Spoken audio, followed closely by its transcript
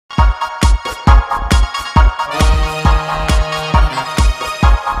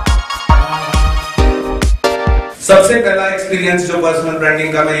सबसे पहला एक्सपीरियंस जो पर्सनल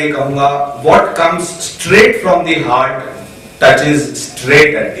ब्रांडिंग का मैं ये कहूंगा, what comes straight from the heart touches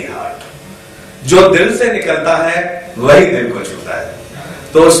straight at the heart. जो दिल से निकलता है वही दिल को छूता है।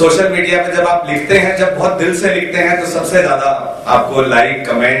 तो सोशल मीडिया पे जब आप लिखते हैं, जब बहुत दिल से लिखते हैं, तो सबसे ज्यादा आपको लाइक,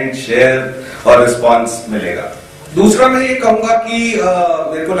 कमेंट, शेयर और रिस्पॉन्स मिलेगा। दूसरा मैं ये कहूंगा कि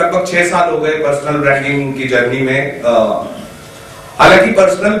मेरे को लगभग 6 साल हो गए पर्सनल ब्रांडिंग की जर्नी में। हालांकि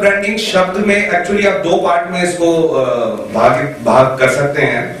पर्सनल ब्रांडिंग शब्द में एक्चुअली आप 2 पार्ट में इसको भाग कर सकते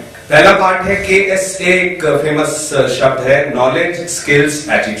हैं। पहला पार्ट है KSA, एक फेमस शब्द है, नॉलेज, स्किल्स,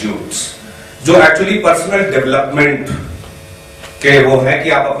 एटीट्यूड्स, जो एक्चुअली पर्सनल डेवलपमेंट के वो है कि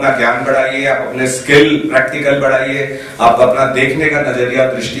आप अपना ज्ञान बढ़ाइए, आप अपने स्किल प्रैक्टिकल बढ़ाइए, आप अपना देखने का नजरिया,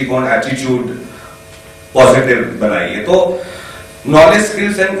 दृष्टिकोण, एटीट्यूड पॉजिटिव बनाइए। तो नॉलेज,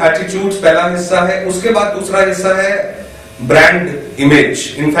 स्किल्स एंड एटीट्यूड्स पहला हिस्सा है। उसके बाद दूसरा हिस्सा है ब्रांड इमेज।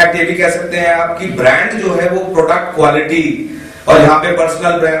 इनफैक्ट ये भी कह सकते हैं आपकी ब्रांड जो है वो प्रोडक्ट क्वालिटी, और यहाँ पे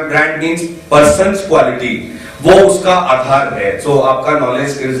personal brand means persons quality, वो उसका आधार है। तो आपका नॉलेज,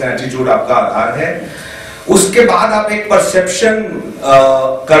 स्किल्स एंड एटीट्यूड आपका आधार है। उसके बाद आप एक परसेप्शन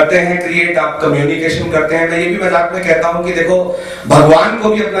करते हैं क्रिएट, आप कम्युनिकेशन करते हैं। मैं ये भी मजाक में कहता हूं कि देखो, भगवान को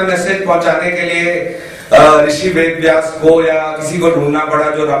भी अपना मैसेज पहुंचाने के लिए ऋषि वेद व्यास को या किसी को ढूंढना पड़ा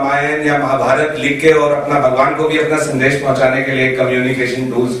जो रामायण या महाभारत लिख के, और अपना भगवान को भी अपना संदेश पहुंचाने के लिए कम्युनिकेशन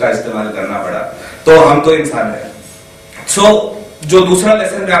टूल्स का इस्तेमाल करना पड़ा। तो हम तो इंसान है। सो जो दूसरा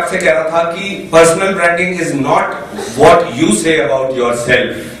लेसन मैं आपसे कह रहा था कि personal branding is not what you say about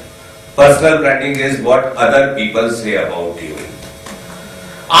yourself, personal branding is what other people say about you.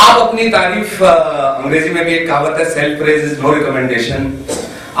 आप अपनी तारीफ, अंग्रेजी में भी एक कहावत है, self praise is no recommendation.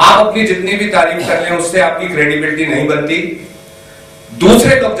 आप अपनी जितनी भी तारीफ कर लें उससे आपकी क्रेडिबिलिटी नहीं बनती।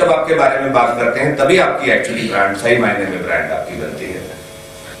 दूसरे लोग जब आपके बारे में बात करते हैं तभी आपकी एक्चुअली ब्रांड, सही मायने में ब्रांड आपकी बनती है।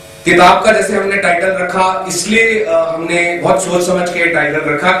 किताब का जैसे हमने टाइटल रखा, इसलिए हमने बहुत सोच समझ के टाइटल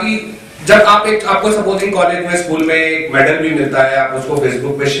रखा कि जब आपको सपोजिंग कॉलेज में, स्कूल में एक मेडल भी मिलता है, आप उसको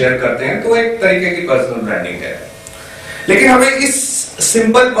फेसबुक पे शेयर करते हैं, तो एक तरीके की पर्सनल ब्रांडिंग है। लेकिन हमें इस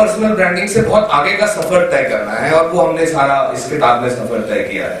सिंपल पर्सनल ब्रांडिंग से बहुत आगे का सफर तय करना है, और वो हमने सारा इस किताब में सफर तय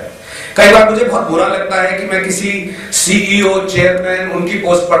किया है। कई बार मुझे बहुत बुरा लगता है कि मैं किसी CEO, चेयरमैन, उनकी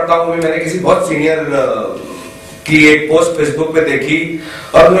पोस्ट पढ़ता हूं। मैंने किसी बहुत सीनियर की एक पोस्ट फेसबुक पे देखी,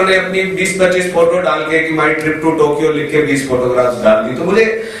 और उन्होंने अपनी 20-25 फोटो डाल के कि माई ट्रिप टू टोक्यो लिख के 20 फोटोग्राफ्स डाल दी। तो मुझे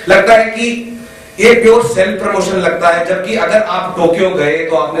लगता है कि ये प्योर सेल्फ प्रमोशन लगता है। जबकि अगर आप टोक्यो गए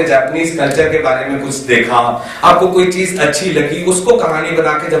तो आपने जापानीज कल्चर के बारे में कुछ देखा, आपको कोई चीज अच्छी लगी, उसको कहानी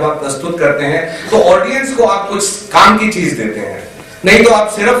बना के जब आप प्रस्तुत करते हैं तो ऑडियंस को आप कुछ काम की चीज देते हैं। नहीं तो आप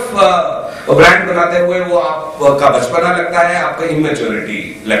सिर्फ ब्रांड बनाते हुए वो आपका बचपना लगता है, आपका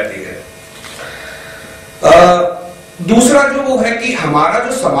इमेच्योरिटी लगती है। दूसरा जो वो है कि हमारा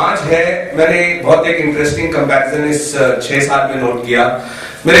जो समाज है, मैंने बहुत एक इंटरेस्टिंग कंपैरिजन इस 6 साल में नोट किया।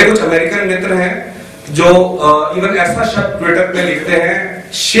 मेरे कुछ अमेरिकन मित्र हैं जो इवन ऐसा शब्द ट्विटर पे लिखते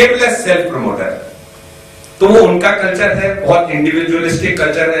हैं, शेमलेस सेल्फ प्रमोटर। तो वो उनका कल्चर है, बहुत इंडिविजुअलिस्टिक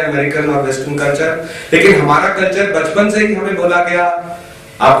कल्चर है अमेरिकन और वेस्टर्न कल्चर। लेकिन हमारा कल्चर बचपन से ही हमें बोला गया,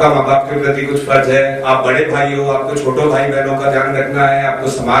 आपका माँ बाप के प्रति कुछ फर्ज है, आप बड़े भाई हो, आपको छोटे भाई बहनों का ध्यान रखना है,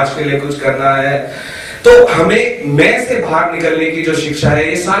 आपको समाज के लिए कुछ करना है। तो हमें मैं से बाहर निकलने की जो शिक्षा है,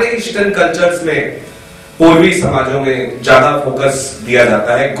 ये सारे ईस्टर्न कल्चर्स में, पूर्वी समाजों में ज्यादा फोकस दिया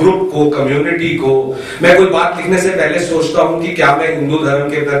जाता है। ग्रुप को, कम्युनिटी को। मैं कोई बात लिखने से पहले सोचता हूं कि क्या मैं हिंदू धर्म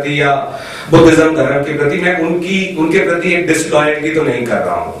के प्रति या बुद्धिज्म धर्म के प्रति मैं उनके प्रति एक डिसलॉयल्टी तो नहीं कर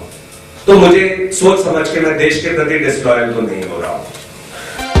रहा हूं। तो मुझे सोच समझ के मैं देश के प्रति डिसलॉयल तो नहीं हो रहा हूं।